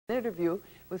Interview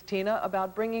with Tina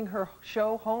about bringing her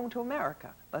show home to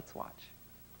America. Let's watch.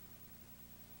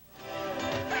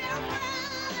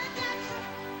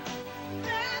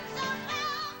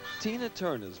 Tina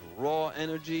Turner's raw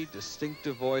energy,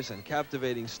 distinctive voice, and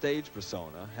captivating stage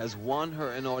persona has won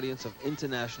her an audience of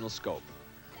international scope.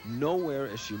 Nowhere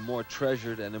is she more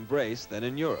treasured and embraced than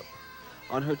in Europe.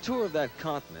 On her tour of that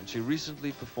continent, she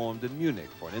recently performed in Munich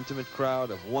for an intimate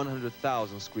crowd of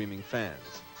 100,000 screaming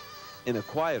fans. In a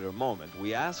quieter moment,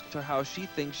 we asked her how she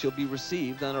thinks she'll be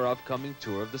received on her upcoming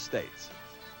tour of the States.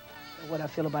 What I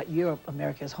feel about Europe,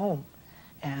 America is home,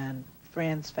 and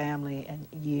friends, family, and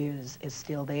years is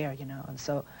still there, you know. And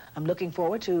so I'm looking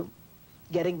forward to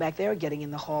getting back there, getting in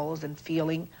the halls and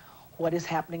feeling what is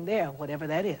happening there, whatever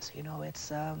that is. You know,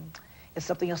 it's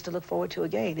something else to look forward to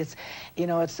again. It's, you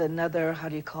know, it's another, how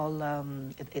do you call,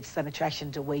 it's an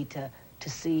attraction to wait to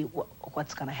see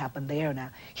what's going to happen there now.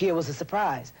 Here was a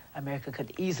surprise. America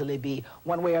could easily be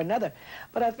one way or another.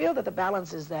 But I feel that the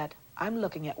balance is that I'm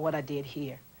looking at what I did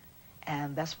here.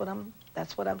 And that's what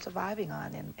I'm surviving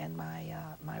on in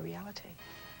my reality.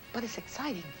 But it's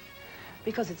exciting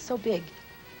because it's so big.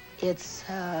 It's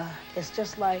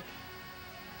just like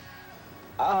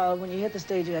when you hit the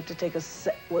stage, you have to take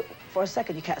for a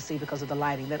second you can't see because of the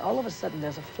lighting. Then all of a sudden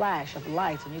there's a flash of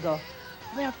lights, and you go,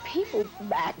 there are people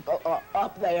back or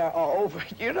up there or over.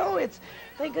 You know, it's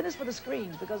thank goodness for the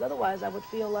screens, because otherwise I would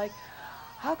feel like,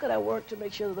 how could I work to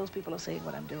make sure that those people are seeing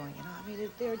what I'm doing? You know, I mean,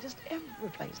 they're just every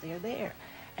place. They're there,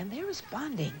 and they're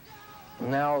responding.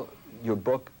 Now your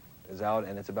book is out,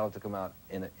 and it's about to come out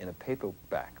in a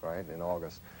paperback, right, in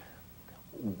August.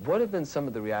 What have been some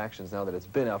of the reactions now that it's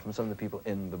been out from some of the people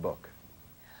in the book?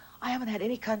 I haven't had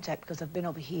any contact because I've been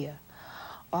over here.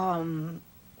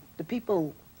 The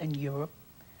people in Europe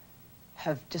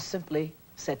have just simply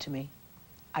said to me,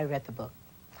 I read the book.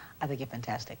 I think you're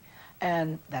fantastic.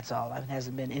 And that's all. There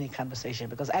hasn't been any conversation,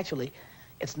 because actually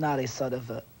it's not a sort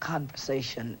of a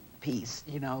conversation piece.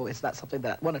 You know, it's not something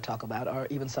that I want to talk about, or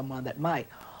even someone that might.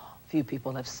 A few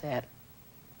people have said,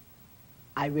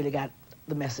 I really got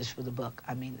the message for the book.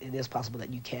 I mean, it is possible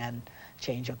that you can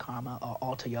change your karma or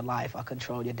alter your life or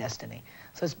control your destiny.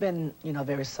 So it's been, you know,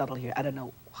 very subtle here. I don't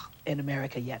know in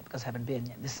America yet, because I haven't been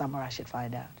yet. This summer I should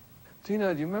find out.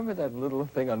 Tina, do you remember that little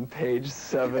thing on page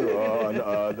 7? Oh,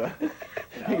 no.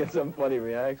 You get some funny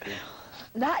reaction.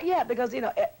 Not yet, because, you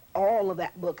know, all of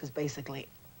that book is basically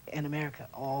in America,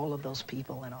 all of those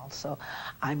people and all. So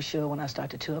I'm sure when I start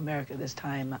to tour America this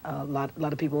time, a lot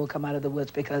of people will come out of the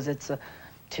woods, because it's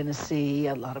Tennessee,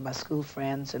 a lot of my school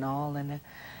friends and all, and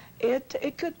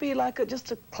it could be like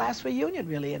just a class reunion,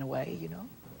 really, in a way, you know.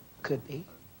 Could be.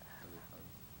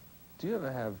 Do you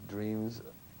ever have dreams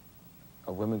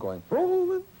of women going,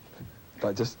 rolling?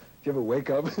 But just, do you ever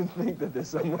wake up and think that there's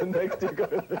someone next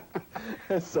to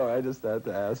you? Sorry, I just had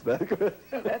to ask that.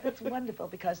 That's wonderful,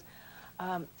 because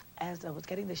as I was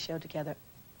getting this show together,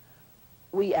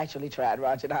 we actually tried,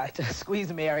 Roger and I, to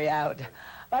squeeze Mary out.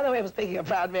 By the way, I was thinking of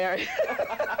Proud Mary,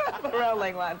 the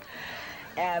rolling one.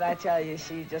 And I tell you,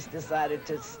 she just decided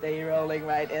to stay rolling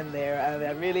right in there. I mean,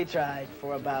 I really tried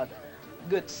for about a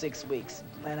good 6 weeks.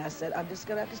 And I said, I'm just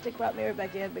going to have to stick Proud Mary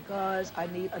back in, because I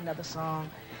need another song.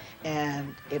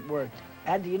 And it worked.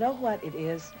 And do you know what it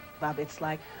is, Bob? It's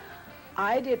like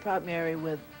I did Proud Mary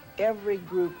with every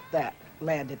group that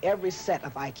landed, every set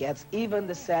of ICATs, even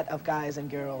the set of guys and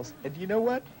girls. And you know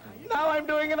what? Now I'm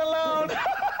doing it alone.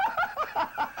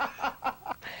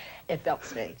 It felt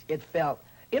staged. It felt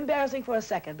embarrassing for a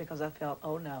second, because I felt,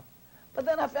 oh no. But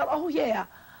then I felt, oh yeah,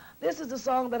 this is the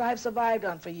song that I've survived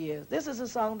on for years. This is a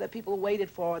song that people waited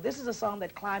for. This is a song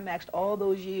that climaxed all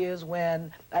those years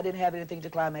when I didn't have anything to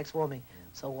climax for me.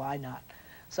 So why not?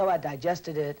 So I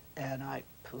digested it, and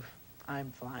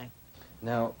I'm flying.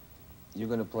 Now, you're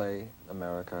going to play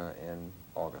America in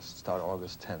August, start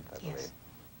August 10th, I believe. Yes.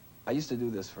 I used to do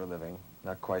this for a living,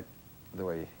 not quite the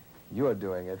way you are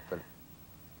doing it,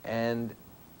 and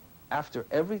after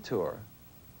every tour,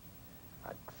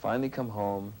 I'd finally come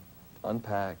home,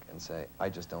 unpack, and say, I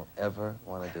just don't ever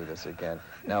want to do this again.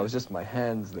 Now, it was just my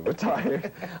hands that were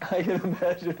tired. I can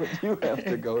imagine what you have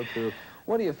to go through.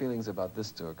 What are your feelings about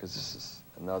this tour? Because this is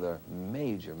another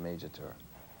major, major tour.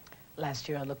 Last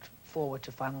year, I looked forward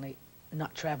to finally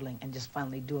not traveling and just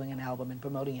finally doing an album and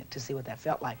promoting it to see what that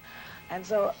felt like. And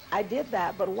so I did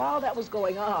that, but while that was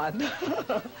going on,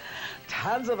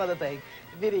 tons of other things,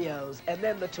 videos, and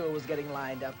then the tour was getting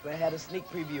lined up. I had a sneak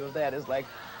preview of that. It's like,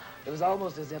 it was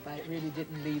almost as if I really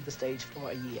didn't leave the stage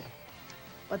for a year.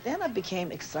 But then I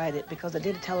became excited because I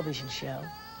did a television show,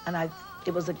 and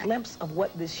it was a glimpse of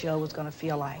what this show was going to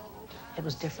feel like. It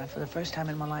was different. For the first time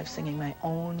in my life, singing my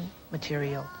own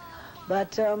material.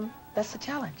 But that's the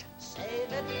challenge. Save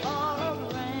it for a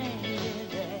rainy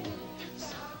day.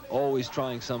 Always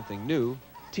trying something new,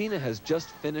 Tina has just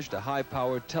finished a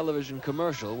high-powered television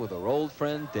commercial with her old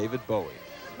friend David Bowie.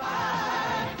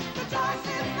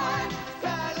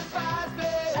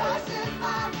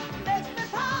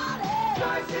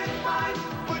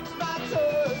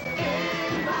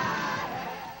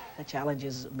 The challenge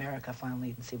is America finally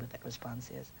and see what that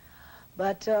response is.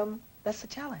 But that's the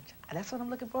challenge. And that's what I'm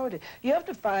looking forward to. You have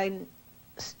to find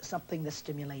something that's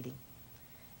stimulating.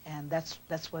 And that's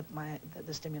what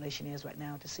the stimulation is right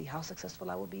now, to see how successful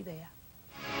I will be there.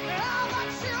 Well, what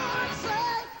you would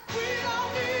say.